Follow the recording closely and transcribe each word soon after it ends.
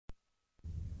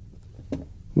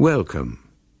Welcome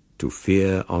to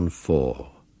Fear on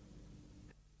 4.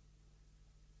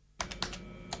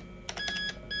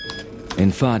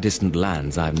 In far distant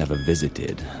lands I've never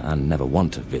visited and never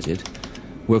want to visit,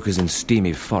 workers in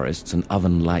steamy forests and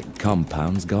oven-like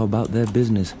compounds go about their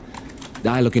business.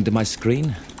 I look into my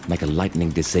screen, make a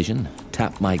lightning decision,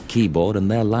 tap my keyboard,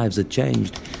 and their lives are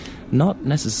changed. Not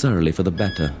necessarily for the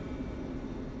better.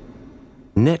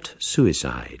 Net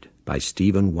Suicide by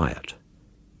Stephen Wyatt.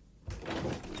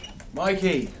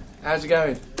 Mikey, how's it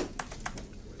going?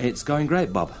 It's going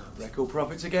great, Bob. Record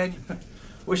profits again?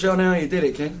 Wish I knew how you did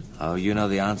it, King. Oh, you know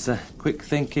the answer. Quick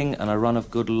thinking and a run of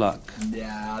good luck.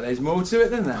 Yeah, there's more to it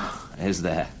than that. Is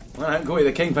there? Well, they don't call you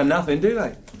the King for nothing, do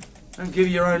they? Don't give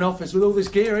you your own office with all this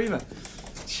gear, either.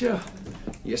 Sure.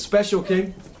 You're special,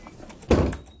 King.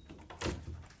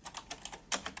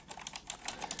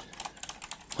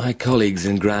 My colleagues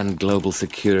in Grand Global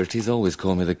Securities always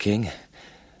call me the King.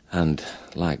 And,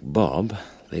 like Bob,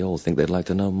 they all think they'd like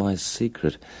to know my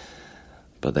secret.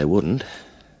 But they wouldn't.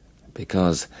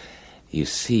 Because, you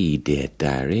see, dear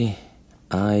diary,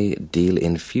 I deal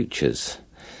in futures.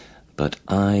 But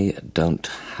I don't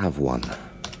have one.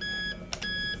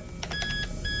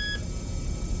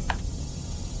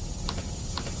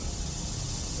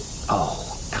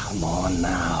 Oh, come on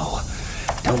now.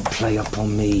 Don't play up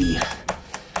on me.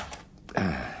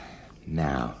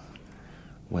 Now,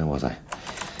 where was I?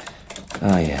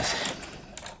 Ah, yes.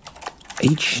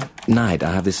 Each night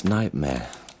I have this nightmare.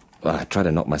 Well, I try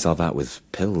to knock myself out with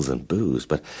pills and booze,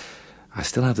 but I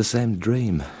still have the same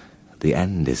dream. The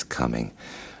end is coming.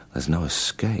 There's no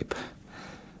escape.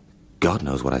 God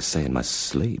knows what I say in my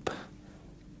sleep.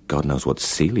 God knows what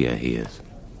Celia hears.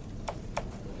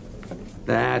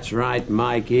 That's right,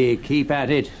 Mikey. Keep at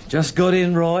it. Just got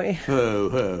in, Roy. Ho,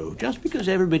 ho. Just because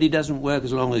everybody doesn't work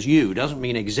as long as you doesn't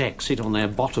mean execs sit on their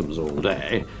bottoms all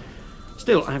day.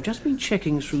 Still, I've just been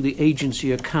checking through the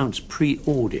agency accounts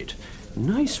pre-audit.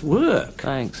 Nice work.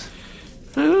 Thanks.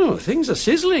 Oh, things are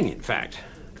sizzling, in fact.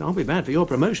 Can't be bad for your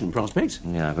promotion prospects.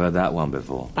 Yeah, I've heard that one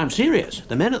before. I'm serious.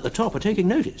 The men at the top are taking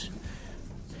notice.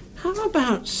 How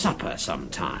about supper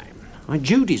sometime? My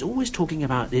Judy's always talking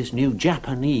about this new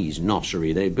Japanese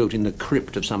nossery they built in the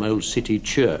crypt of some old city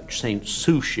church, St.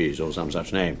 Sushi's or some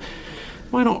such name.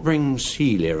 Why not bring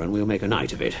Celia and we'll make a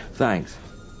night of it? Thanks.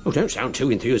 Oh, don't sound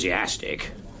too enthusiastic.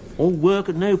 All work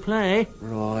and no play.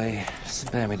 Roy,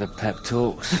 spare me the pep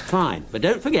talks. Fine, but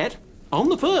don't forget, on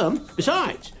the firm.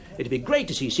 Besides, it'd be great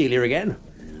to see Celia again.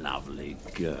 Lovely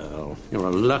girl. You're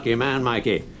a lucky man,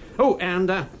 Mikey. Oh,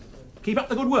 and keep up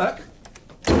the good work.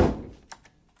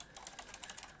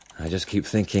 I just keep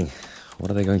thinking,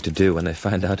 what are they going to do when they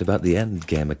find out about the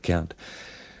endgame account?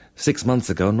 6 months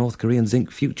ago, North Korean zinc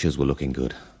futures were looking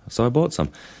good, so I bought some.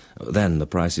 Then the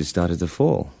prices started to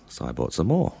fall, so I bought some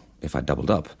more. If I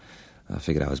doubled up, I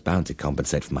figured I was bound to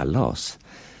compensate for my loss.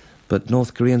 But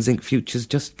North Korean zinc futures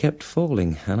just kept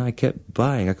falling, and I kept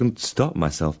buying. I couldn't stop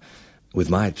myself. With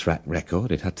my track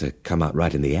record, it had to come out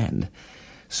right in the end.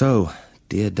 So,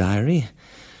 dear diary,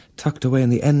 tucked away in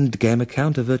the endgame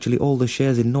account are virtually all the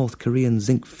shares in North Korean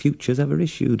zinc futures ever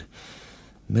issued.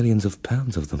 Millions of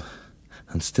pounds of them.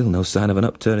 And still no sign of an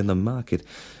upturn in the market.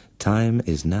 Time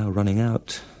is now running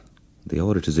out. The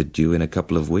auditors are due in a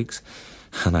couple of weeks,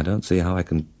 and I don't see how I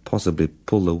can possibly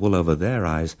pull the wool over their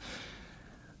eyes.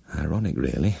 Ironic,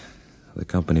 really. The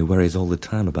company worries all the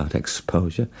time about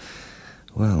exposure.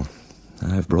 Well,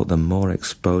 I've brought them more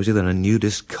exposure than a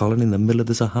nudist colony in the middle of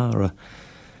the Sahara.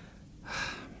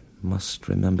 Must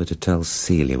remember to tell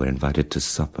Celia we're invited to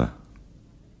supper.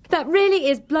 That really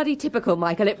is bloody typical,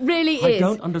 Michael. It really is. I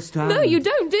don't understand. No, you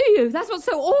don't, do you? That's what's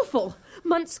so awful.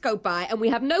 Months go by and we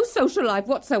have no social life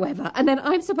whatsoever, and then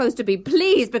I'm supposed to be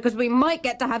pleased because we might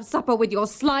get to have supper with your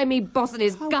slimy boss and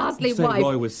his ghastly wife.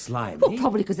 Roy was slimy? Well,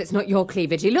 probably because it's not your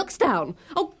cleavage. He looks down.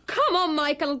 Oh, come on,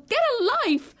 Michael. Get a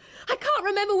life. I can't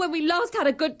remember when we last had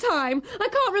a good time. I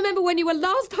can't remember when you were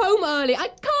last home early. I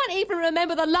can't even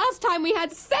remember the last time we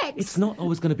had sex. It's not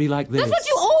always going to be like this. That's what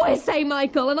you always say,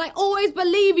 Michael, and I always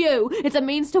believe you. It's a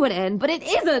means to an end, but it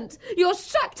isn't. You're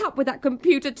shacked up with that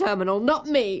computer terminal, not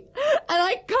me. And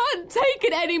I can't take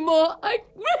it anymore. I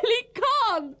really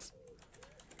can't.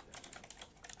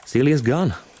 Celia's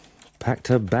gone. Packed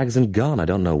her bags and gone. I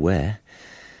don't know where.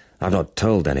 I've not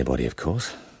told anybody, of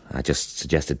course. I just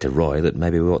suggested to Roy that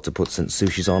maybe we ought to put St.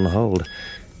 Sushi's on hold.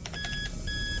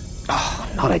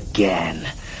 Oh, not again.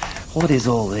 What is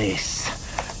all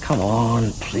this? Come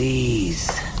on, please.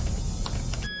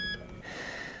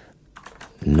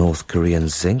 North Korean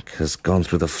zinc has gone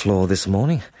through the floor this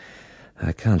morning.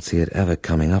 I can't see it ever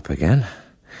coming up again.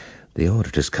 The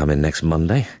auditors come in next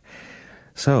Monday.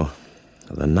 So,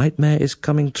 The nightmare is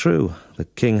coming true. The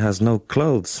king has no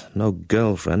clothes, no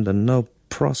girlfriend, and no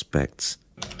prospects.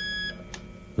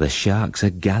 The sharks are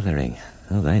gathering.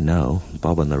 Oh, they know,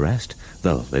 Bob and the rest,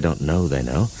 though they don't know they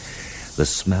know. The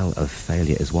smell of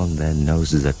failure is one their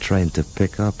noses are trained to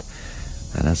pick up.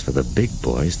 And as for the big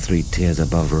boys, 3 tiers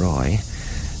above Roy,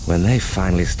 when they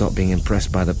finally stop being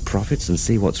impressed by the profits and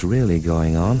see what's really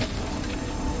going on...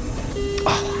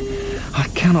 Oh, I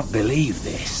cannot believe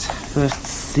this. First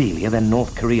Celia, then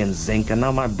North Korean zinc, and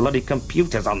now my bloody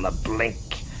computer's on the blink.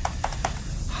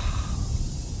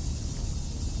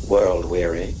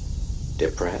 World-weary,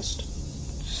 depressed,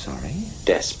 Sorry?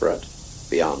 desperate,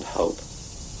 beyond hope,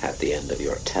 at the end of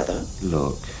your tether.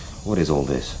 Look, what is all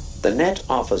this? The net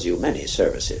offers you many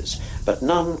services, but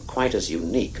none quite as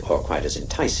unique or quite as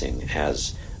enticing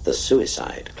as the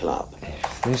Suicide Club.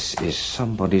 If this is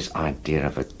somebody's idea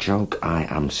of a joke, I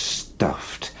am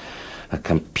stuffed. A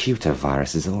computer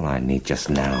virus is all I need just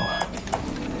now.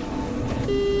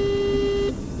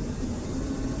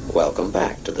 Welcome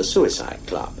back to the Suicide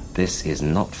Club. This is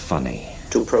not funny.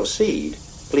 To proceed,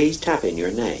 please tap in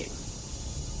your name.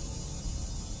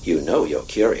 You know you're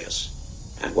curious.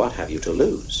 And what have you to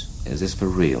lose? Is this for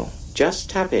real? Just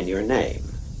tap in your name,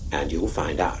 and you'll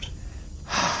find out.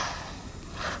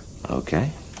 Okay.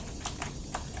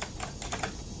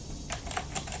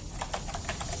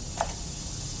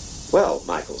 Well,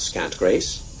 Michael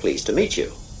Scantgrace, pleased to meet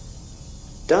you.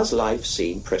 Does life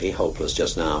seem pretty hopeless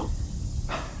just now?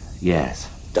 Yes.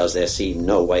 Does there seem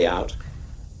no way out?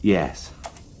 Yes.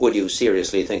 Would you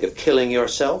seriously think of killing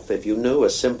yourself if you knew a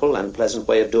simple and pleasant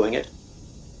way of doing it?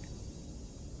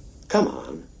 Come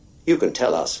on. You can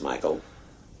tell us, Michael.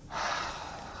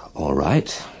 All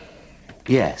right.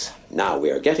 Yes. Now we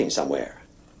are getting somewhere.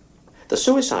 The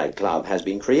Suicide Club has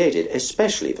been created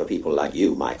especially for people like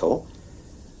you, Michael.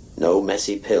 No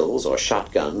messy pills or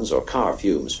shotguns or car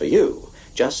fumes for you.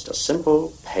 Just a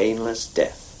simple, painless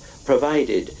death,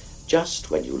 provided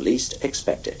just when you least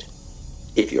expect it.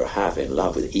 If you're half in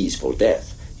love with easeful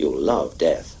death, you'll love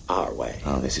death our way.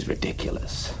 Oh, this is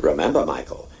ridiculous. Remember,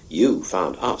 Michael, you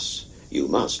found us. You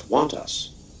must want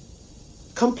us.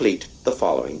 Complete the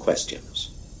following questions.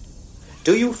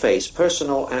 Do you face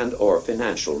personal and or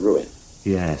financial ruin?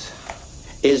 Yes.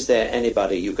 Is there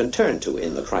anybody you can turn to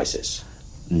in the crisis?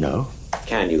 No.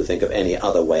 Can you think of any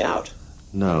other way out?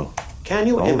 No. Can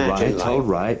you imagine life? All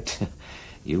right.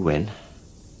 You win.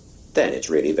 Then it's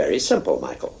really very simple,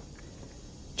 Michael.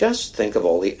 Just think of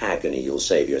all the agony you'll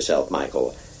save yourself,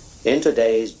 Michael. In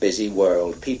today's busy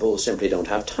world, people simply don't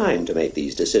have time to make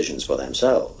these decisions for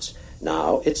themselves.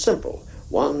 Now it's simple.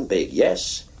 One big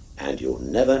yes, and you'll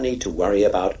never need to worry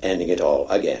about ending it all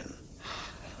again.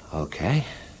 Okay.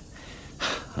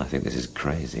 I think this is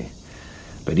crazy.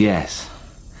 But yes.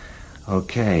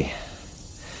 Okay.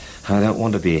 I don't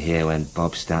want to be here when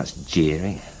Bob starts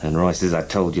jeering, and Roy says I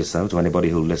told you so to anybody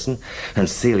who'll listen, and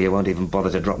Celia won't even bother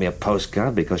to drop me a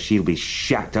postcard because she'll be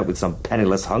shacked up with some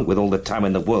penniless hunk with all the time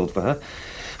in the world for her.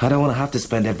 I don't want to have to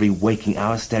spend every waking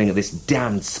hour staring at this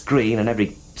damned screen and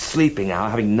every sleeping hour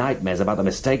having nightmares about the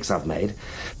mistakes I've made.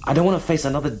 I don't want to face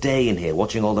another day in here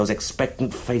watching all those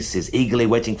expectant faces eagerly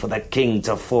waiting for the king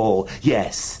to fall.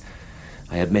 Yes,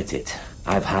 I admit it.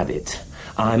 I've had it.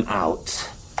 I'm out.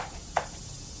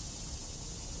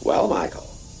 Well, Michael,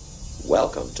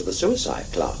 welcome to the Suicide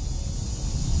Club.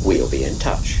 We'll be in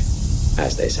touch,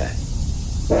 as they say.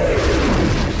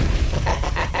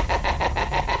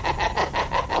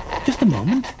 Just a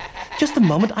moment. Just a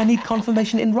moment. I need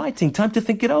confirmation in writing. Time to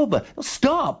think it over.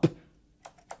 Stop!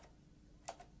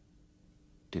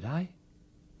 Did I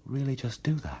really just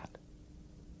do that?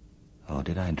 Or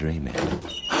did I dream it?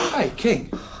 Hey, King.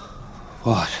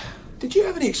 What? Did you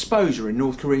have any exposure in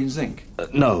North Korean zinc?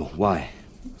 No. Why?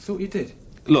 I thought you did.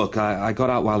 Look, I got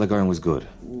out while the going was good.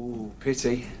 Ooh,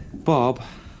 pity. Bob,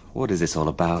 what is this all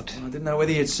about? I didn't know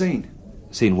whether you'd seen.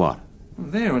 Seen what?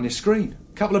 There on your screen.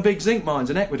 A couple of big zinc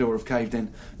mines in Ecuador have caved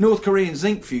in. North Korean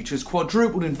zinc futures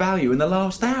quadrupled in value in the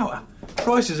last hour.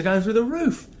 Prices are going through the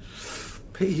roof.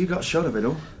 Pity you got shot of it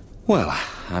all. Well,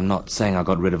 I'm not saying I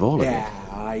got rid of all of it. Yeah,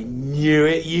 I knew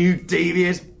it, you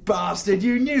devious bastard.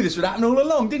 You knew this would happen all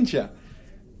along, didn't you?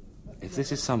 If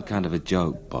this is some kind of a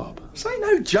joke, Bob... This ain't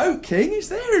no joke, King. It's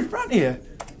there in front of you.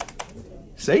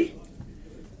 See?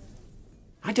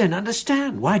 I don't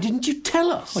understand. Why didn't you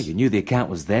tell us? Well, you knew the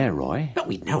account was there, Roy. But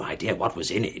we'd no idea what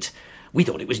was in it. We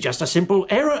thought it was just a simple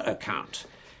error account.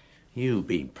 You've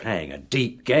been playing a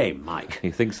deep game, Mike.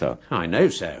 You think so? I know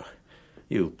so.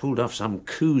 You've pulled off some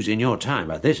coups in your time,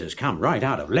 but this has come right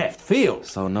out of left field.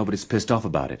 So nobody's pissed off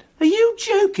about it? Are you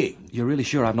joking? You're really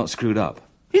sure I've not screwed up?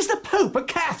 Is the Pope a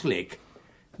Catholic?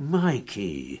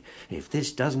 Mikey, if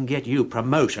this doesn't get you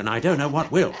promotion, I don't know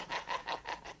what will.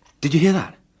 Did you hear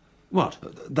that? What?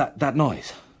 That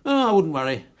noise. Oh, I wouldn't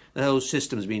worry. The whole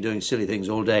system's been doing silly things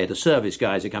all day. The service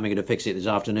guys are coming in to fix it this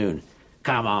afternoon.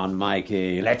 Come on,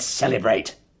 Mikey, let's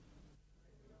celebrate.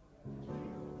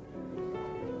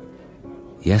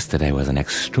 Yesterday was an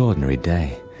extraordinary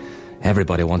day.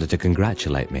 Everybody wanted to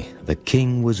congratulate me. The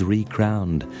king was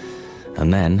recrowned.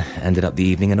 And then ended up the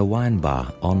evening in a wine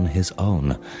bar on his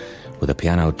own, with a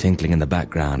piano tinkling in the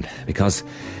background, because,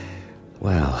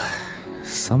 well,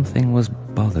 something was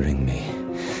bothering me.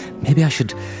 Maybe I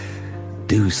should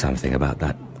do something about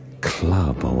that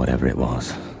club or whatever it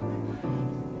was.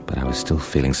 But I was still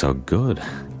feeling so good.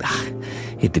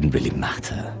 It didn't really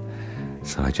matter.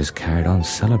 So I just carried on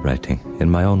celebrating in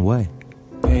my own way.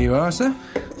 Here you are, sir.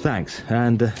 Thanks,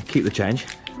 and keep the change.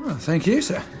 Oh, thank you,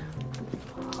 sir.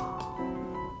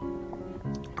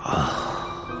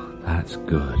 That's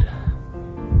good.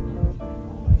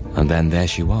 And then there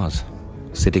she was,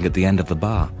 sitting at the end of the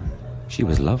bar. She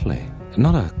was lovely.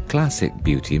 Not a classic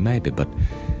beauty, maybe, but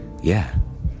yeah,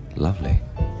 lovely.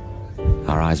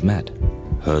 Our eyes met.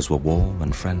 Hers were warm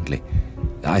and friendly.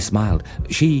 I smiled.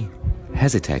 She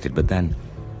hesitated, but then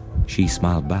she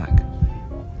smiled back.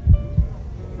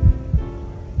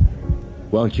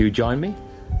 Won't you join me?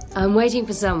 I'm waiting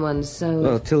for someone, so...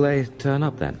 Well, till they turn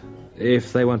up then,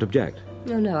 if they won't object.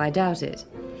 No, I doubt it.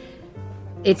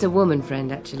 It's a woman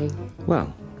friend, actually.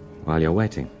 Well, while you're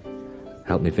waiting,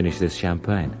 help me finish this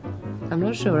champagne. I'm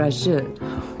not sure I should.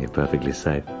 You're perfectly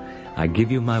safe. I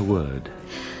give you my word.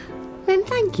 Then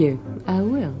thank you. I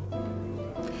will.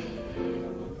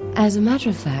 As a matter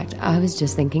of fact, I was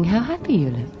just thinking how happy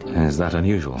you looked. Is that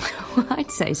unusual?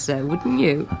 I'd say so, wouldn't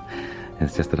you?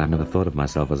 It's just that I've never thought of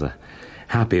myself as a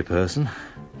happy person.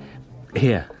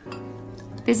 Here.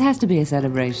 This has to be a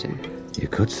celebration. You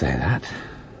could say that.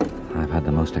 I've had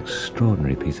the most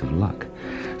extraordinary piece of luck.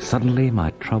 Suddenly,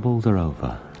 my troubles are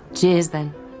over. Cheers,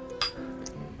 then.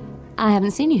 I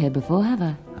haven't seen you here before, have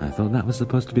I? I thought that was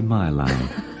supposed to be my line.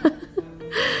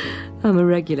 I'm a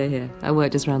regular here. I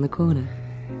work just round the corner.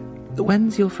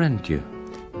 When's your friend due?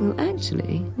 Well,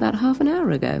 actually, about half an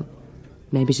hour ago.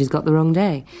 Maybe she's got the wrong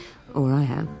day. Or I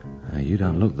have. You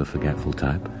don't look the forgetful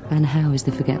type. And how is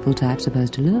the forgetful type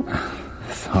supposed to look?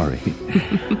 Sorry.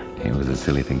 It was a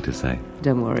silly thing to say.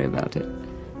 Don't worry about it.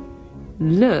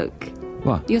 Look.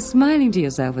 What? You're smiling to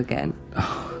yourself again.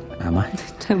 Oh, am I?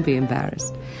 Don't be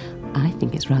embarrassed. I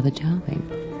think it's rather charming.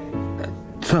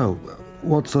 So,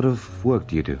 what sort of work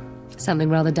do you do? Something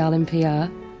rather dull in PR.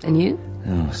 And you?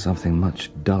 Oh, something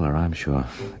much duller, I'm sure.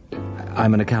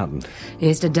 I'm an accountant.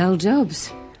 Here's to dull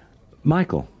jobs.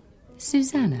 Michael.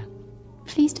 Susanna.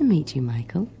 Pleased to meet you,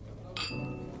 Michael.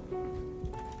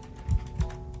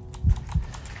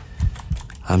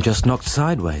 I'm just knocked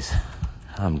sideways.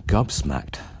 I'm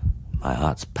gobsmacked. My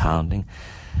heart's pounding.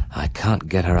 I can't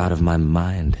get her out of my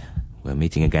mind. We're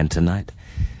meeting again tonight.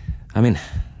 I mean,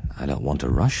 I don't want to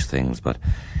rush things, but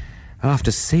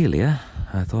after Celia,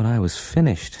 I thought I was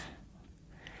finished.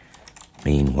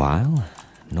 Meanwhile,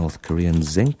 North Korean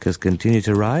zinc has continued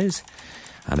to rise.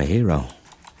 I'm a hero.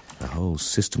 The whole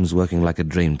system's working like a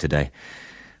dream today.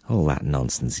 All that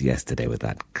nonsense yesterday with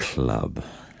that club.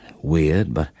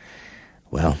 Weird, but,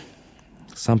 well,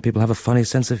 some people have a funny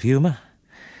sense of humour.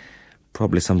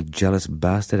 Probably some jealous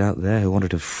bastard out there who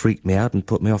wanted to freak me out and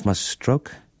put me off my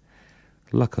stroke.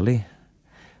 Luckily,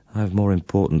 I have more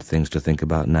important things to think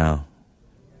about now.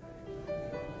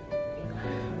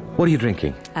 What are you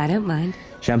drinking? I don't mind.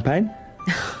 Champagne?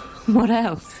 What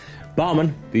else?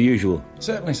 Barman, the usual.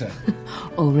 Certainly, sir.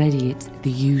 Already it's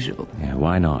the usual. Yeah,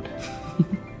 why not?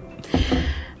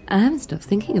 I haven't stopped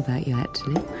thinking about you,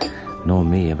 actually. Nor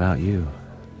me about you.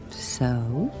 So,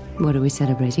 what are we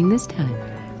celebrating this time?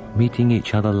 Meeting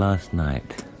each other last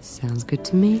night. Sounds good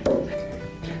to me.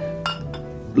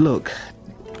 Look,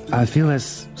 I feel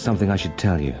there's something I should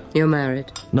tell you. You're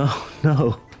married? No.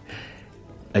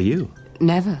 Are you?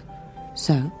 Never.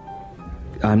 So?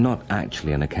 I'm not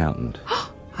actually an accountant.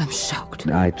 I'm shocked.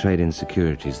 I trade in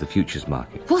securities, the futures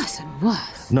market. Worse and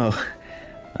worse. No,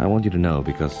 I want you to know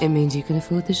because... It means you can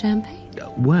afford the champagne?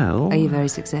 Well... Are you very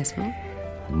successful?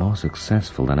 More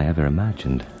successful than I ever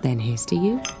imagined. Then here's to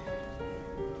you.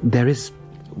 There is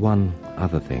one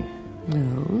other thing.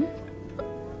 No?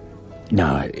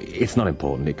 No, it's not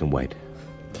important. It can wait.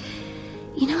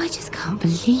 You know, I just can't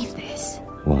believe this.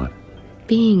 What?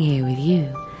 Being here with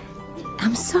you.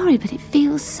 I'm sorry, but it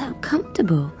feels so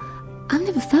comfortable. I've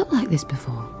never felt like this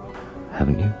before.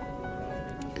 Haven't you?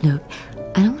 Look,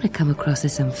 I don't want to come across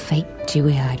as some fake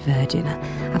dewy-eyed virgin.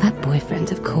 I've had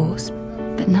boyfriends, of course,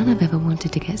 but none I've ever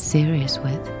wanted to get serious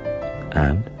with.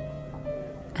 And?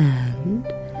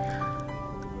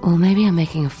 Or maybe I'm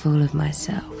making a fool of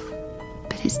myself.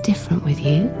 But it's different with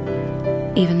you.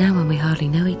 Even now when we hardly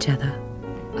know each other.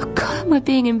 Oh, God, am I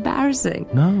being embarrassing?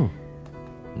 No,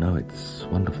 it's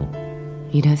wonderful.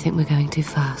 You don't think we're going too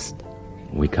fast?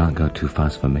 We can't go too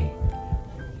fast for me.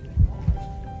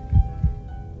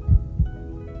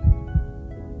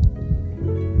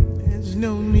 There's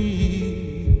no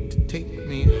need to take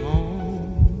me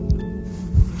home.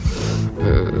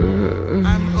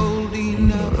 I'm old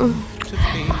enough to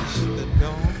face the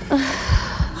dawn.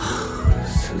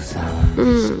 Susanna.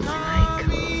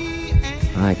 Michael.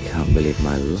 I can't believe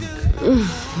my luck.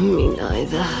 Me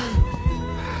neither.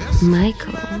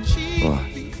 Michael. What?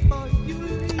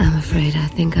 I'm afraid I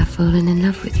think I've fallen in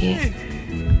love with you.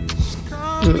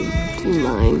 Do you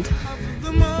mind?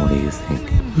 What do you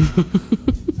think?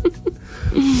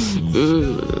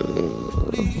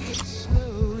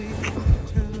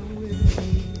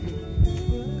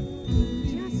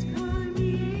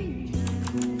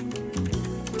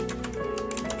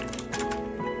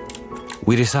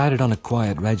 We decided on a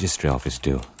quiet registry office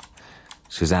too.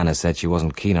 Susanna said she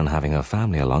wasn't keen on having her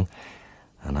family along,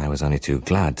 and I was only too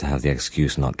glad to have the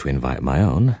excuse not to invite my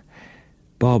own.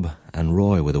 Bob and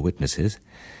Roy were the witnesses.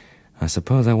 I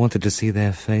suppose I wanted to see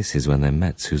their faces when they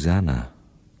met Susanna.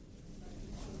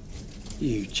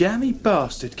 You jammy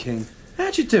bastard, King.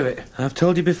 How'd you do it? I've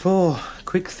told you before,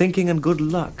 quick thinking and good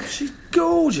luck. She's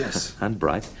gorgeous. And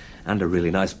bright, and a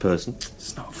really nice person.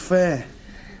 It's not fair.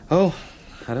 Oh,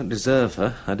 I don't deserve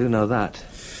her, I do know that.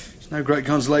 It's no great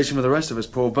consolation for the rest of us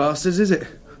poor bastards, is it?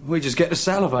 We just get to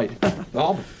salivate.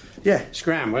 Bob? Yeah.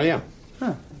 Scram, will you?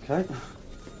 Oh, okay.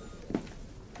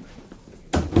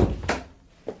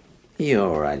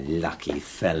 You're a lucky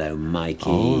fellow, Mikey.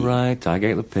 All right, I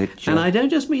get the picture. And I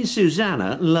don't just mean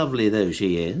Susanna, lovely though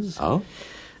she is. Oh?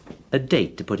 A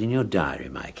date to put in your diary,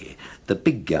 Mikey. The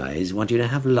big guys want you to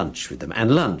have lunch with them.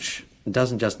 And lunch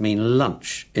doesn't just mean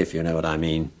lunch, if you know what I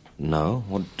mean. No?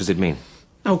 What does it mean?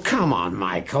 Oh, come on,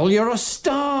 Michael. You're a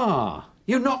star.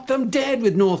 You knocked them dead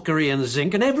with North Korean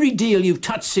zinc, and every deal you've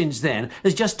touched since then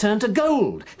has just turned to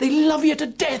gold. They love you to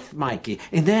death, Mikey.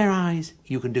 In their eyes,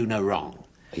 you can do no wrong.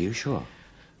 Are you sure?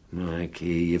 Mikey,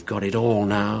 you've got it all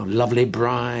now. Lovely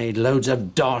bride, loads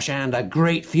of dosh, and a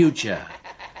great future.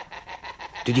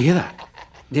 Did you hear that?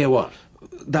 Dear what?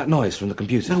 That noise from the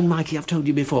computer. No, Mikey, I've told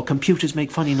you before, computers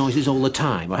make funny noises all the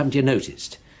time. Or haven't you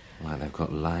noticed? Why, they've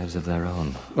got lives of their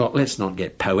own. Well, let's not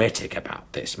get poetic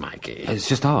about this, Mikey. It's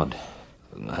just odd.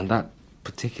 And that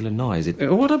particular noise,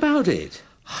 it... What about it?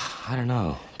 I don't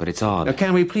know, but it's odd.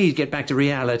 Can we please get back to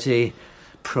reality?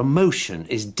 Promotion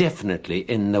is definitely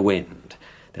in the wind.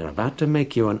 They're about to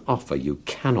make you an offer you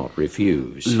cannot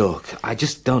refuse. Look, I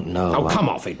just don't know. Oh, come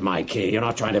off it, Mikey. You're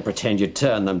not trying to pretend you'd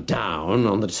turn them down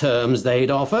on the terms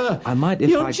they'd offer. I might if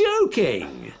You're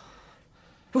joking.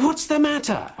 What's the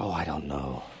matter? Oh, I don't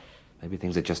know. Maybe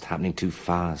things are just happening too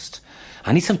fast.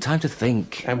 I need some time to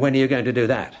think. And when are you going to do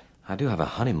that? I do have a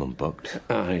honeymoon booked.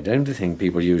 I don't think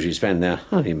people usually spend their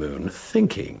honeymoon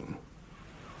thinking.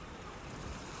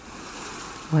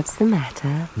 What's the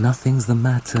matter? Nothing's the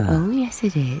matter. Oh, yes,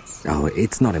 it is. Oh,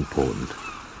 it's not important.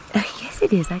 Oh, yes,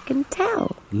 it is. I can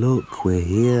tell. Look, we're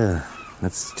here.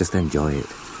 Let's just enjoy it.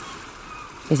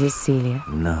 Is it Celia?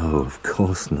 No, of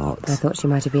course not. I thought she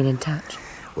might have been in touch.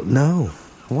 Well, no.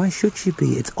 Why should she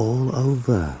be? It's all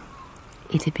over.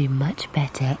 It'd be much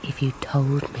better if you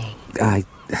told me. I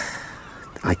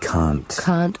can't.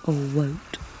 Can't or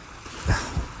won't?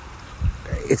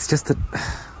 It's just that...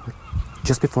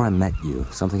 Just before I met you,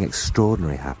 something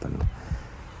extraordinary happened.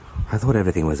 I thought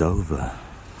everything was over.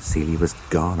 Celia was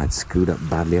gone. I'd screwed up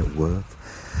badly at work.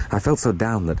 I felt so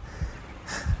down that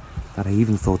I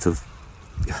even thought of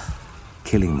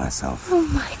killing myself. Oh,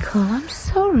 Michael, I'm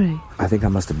sorry. I think I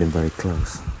must have been very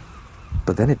close.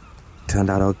 But then it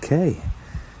turned out okay.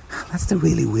 That's the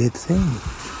really weird thing.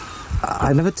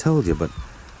 I never told you, but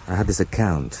I had this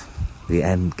account, the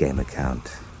endgame account,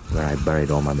 where I buried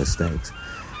all my mistakes.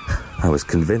 I was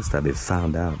convinced I'd be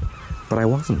found out, but I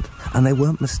wasn't. And they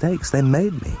weren't mistakes, they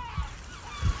made me.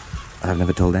 I've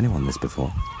never told anyone this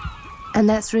before. And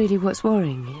that's really what's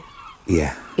worrying you?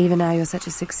 Yeah. Even now you're such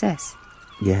a success?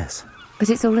 Yes. But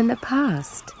it's all in the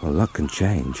past. Well, luck can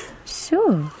change.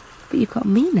 Sure, but you've got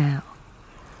me now.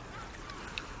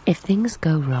 If things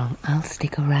go wrong, I'll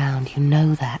stick around, you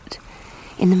know that.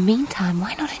 In the meantime,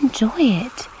 why not enjoy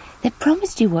it? They've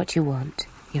promised you what you want.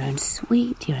 Your own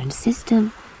suite, your own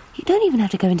system. You don't even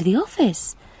have to go into the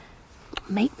office.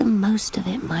 Make the most of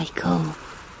it, Michael.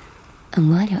 And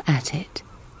while you're at it,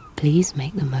 please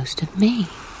make the most of me.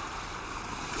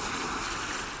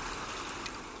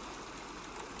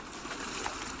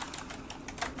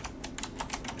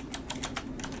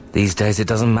 These days it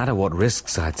doesn't matter what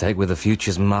risks I take with the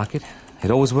futures market.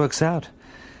 It always works out.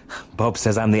 Bob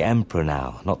says I'm the emperor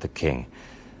now, not the king.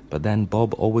 But then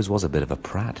Bob always was a bit of a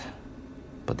prat.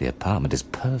 But the apartment is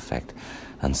perfect.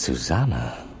 And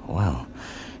Susanna, well,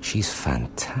 she's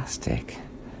fantastic.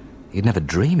 You'd never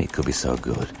dream it could be so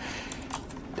good.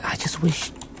 I just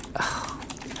wish... Oh,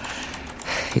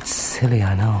 it's silly,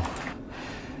 I know.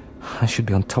 I should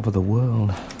be on top of the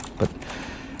world. But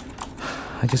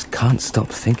I just can't stop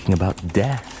thinking about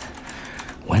death.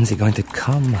 When's it going to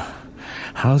come?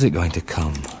 How's it going to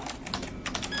come?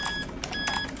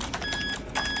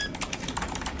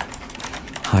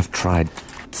 I've tried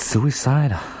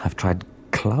suicide. I've tried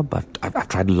club. I've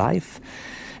tried life.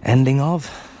 Ending of.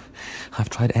 I've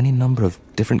tried any number of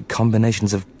different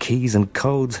combinations of keys and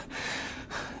codes.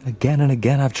 Again and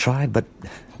again I've tried, but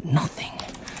nothing.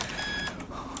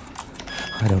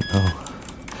 I don't know.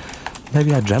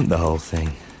 Maybe I dreamt the whole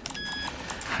thing.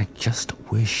 I just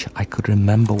wish I could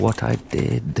remember what I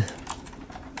did.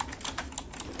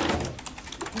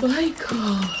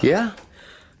 Michael. Yeah?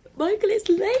 Michael, it's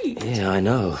late. Yeah, I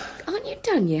know. Aren't you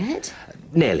done yet?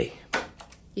 Nearly.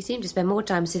 You seem to spend more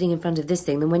time sitting in front of this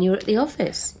thing than when you were at the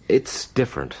office. It's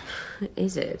different.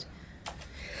 Is it?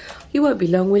 You won't be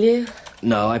long, will you?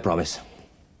 No, I promise.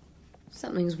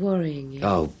 Something's worrying you.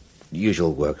 Oh,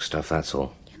 usual work stuff, that's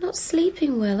all. You're not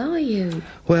sleeping well, are you?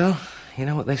 Well, you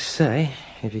know what they say.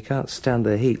 If you can't stand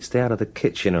the heat, stay out of the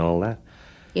kitchen and all that.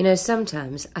 You know,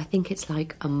 sometimes I think it's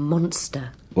like a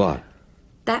monster. What?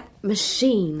 That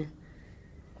machine.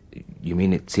 You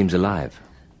mean it seems alive?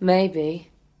 Maybe.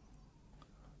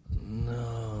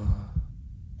 No.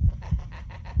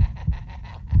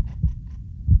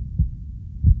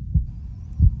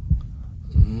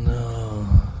 No.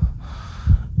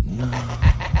 No.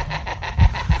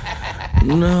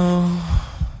 No.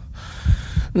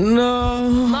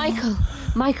 No.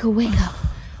 Michael, wake up.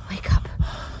 Wake up.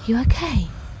 You okay?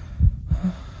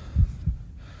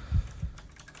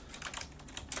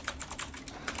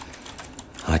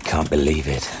 I can't believe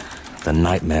it. The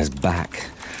nightmare's back.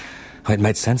 Oh, it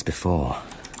made sense before.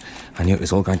 I knew it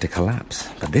was all going to collapse.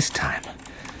 But this time,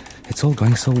 it's all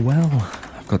going so well.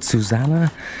 I've got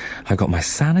Susanna. I've got my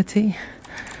sanity.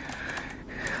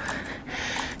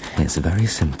 It's very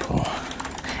simple.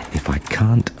 If I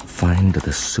can't find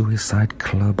the suicide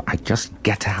club, I just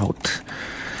get out.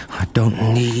 I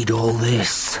don't need all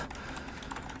this.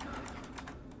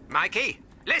 Mikey,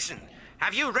 listen.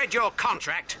 Have you read your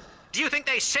contract? Do you think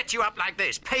they set you up like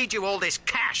this, paid you all this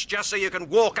cash just so you can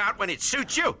walk out when it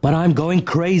suits you? But I'm going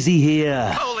crazy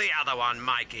here. Pull the other one,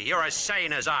 Mikey. You're as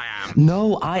sane as I am.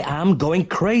 No, I am going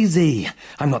crazy.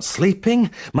 I'm not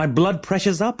sleeping. My blood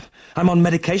pressure's up. I'm on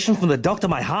medication from the doctor.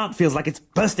 My heart feels like it's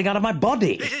bursting out of my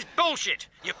body. This is bullshit.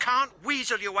 You can't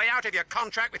weasel your way out of your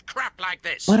contract with crap like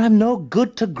this. But I'm no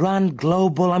good to Grand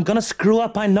Global. I'm gonna screw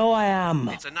up. I know I am.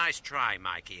 It's a nice try,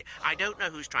 Mikey. I don't know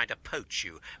who's trying to poach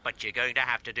you, but you're going to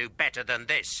have to do better than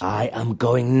this. I am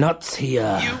going nuts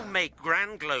here. You make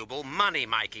Grand Global money,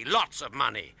 Mikey. Lots of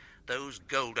money. Those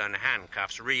golden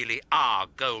handcuffs really are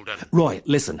golden. Roy,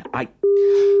 listen,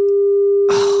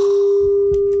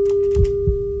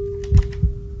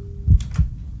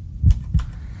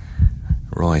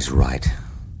 Roy's right.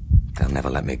 They'll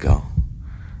never let me go.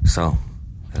 So,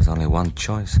 there's only one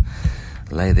choice.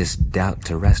 Lay this doubt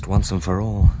to rest once and for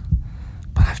all.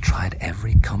 But I've tried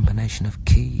every combination of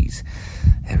keys,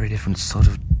 every different sort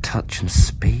of touch and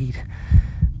speed.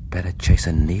 Better chase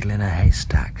a needle in a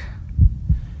haystack.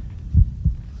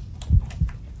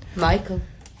 Michael,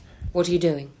 what are you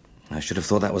doing? I should have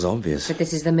thought that was obvious. But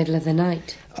this is the middle of the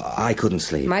night. I couldn't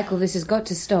sleep. Michael, this has got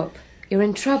to stop. You're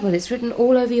in trouble. It's written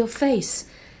all over your face.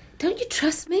 Don't you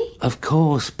trust me? Of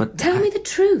course, but... Tell me the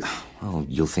truth. Oh,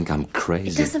 you'll think I'm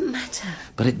crazy. It doesn't matter.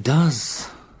 But it does.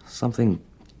 Something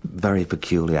very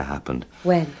peculiar happened.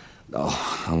 When?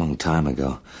 Oh, a long time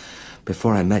ago.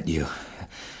 Before I met you.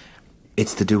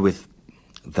 It's to do with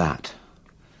that.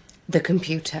 The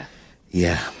computer.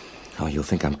 Yeah. Oh, you'll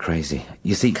think I'm crazy.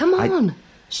 You see, Come on.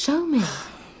 Show me.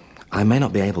 I may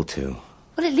not be able to.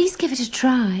 Well, at least give it a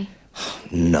try.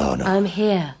 No. I'm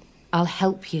here. I'll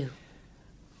help you.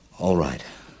 All right.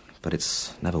 But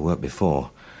it's never worked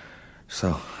before.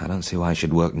 So I don't see why it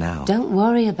should work now. Don't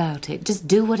worry about it. Just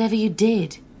do whatever you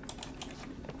did.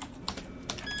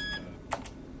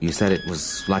 You said it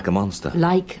was like a monster.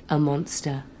 Like a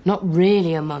monster. Not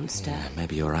really a monster. Yeah,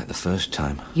 maybe you were right the first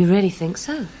time. You really think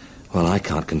so? Well, I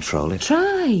can't control it.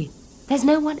 Try. There's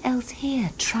no one else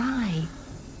here. Try.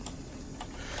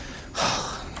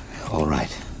 All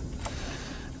right.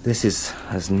 This is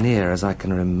as near as I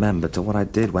can remember to what I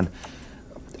did when...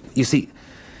 You see,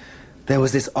 There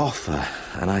was this offer,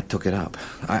 and I took it up.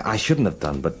 I shouldn't have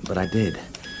done, but I did.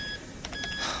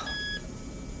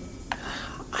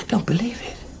 I don't believe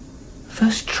it.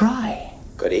 First try.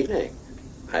 Good evening.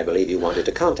 I believe you wanted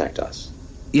to contact us.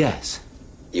 Yes.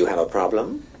 You have a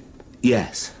problem?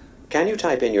 Yes. Can you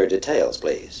type in your details,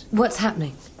 please? What's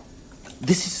happening?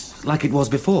 This is like it was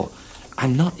before.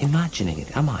 I'm not imagining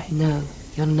it, am I? No,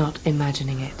 you're not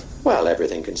imagining it. Well,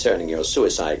 everything concerning your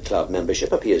Suicide Club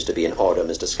membership appears to be in order,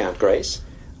 Mr. Scoutgrace.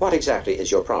 What exactly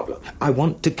is your problem? I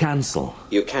want to cancel.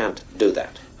 You can't do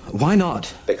that. Why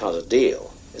not? Because a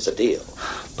deal is a deal.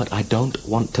 But I don't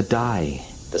want to die.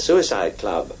 The Suicide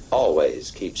Club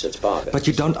always keeps its bargains. But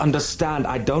you don't understand.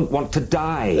 I don't want to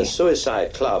die. The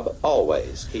Suicide Club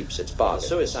always keeps its bargains. The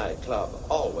Suicide Club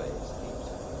always.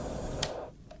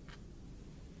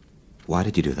 Why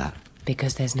did you do that?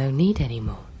 Because there's no need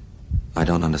anymore. I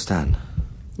don't understand.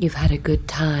 You've had a good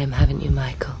time, haven't you,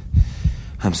 Michael?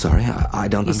 I'm sorry, I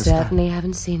don't You understand. certainly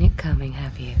haven't seen it coming,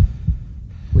 have you?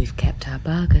 We've kept our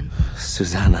bargain.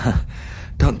 Susanna,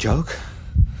 don't joke.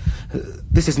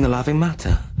 This isn't a laughing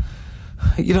matter.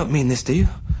 You don't mean this, do you?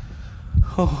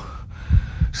 Oh,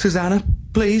 Susanna,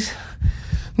 please.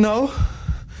 No.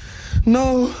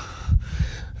 No.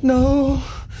 No.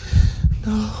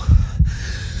 No.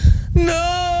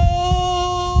 No!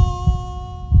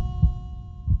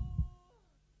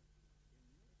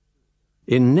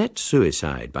 In Net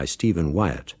Suicide by Stephen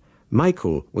Wyatt,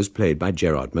 Michael was played by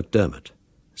Gerard McDermott,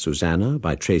 Susanna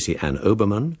by Tracy Ann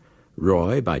Oberman,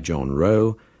 Roy by John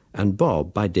Rowe, and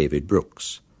Bob by David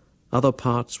Brooks. Other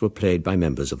parts were played by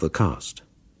members of the cast.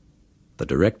 The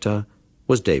director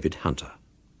was David Hunter.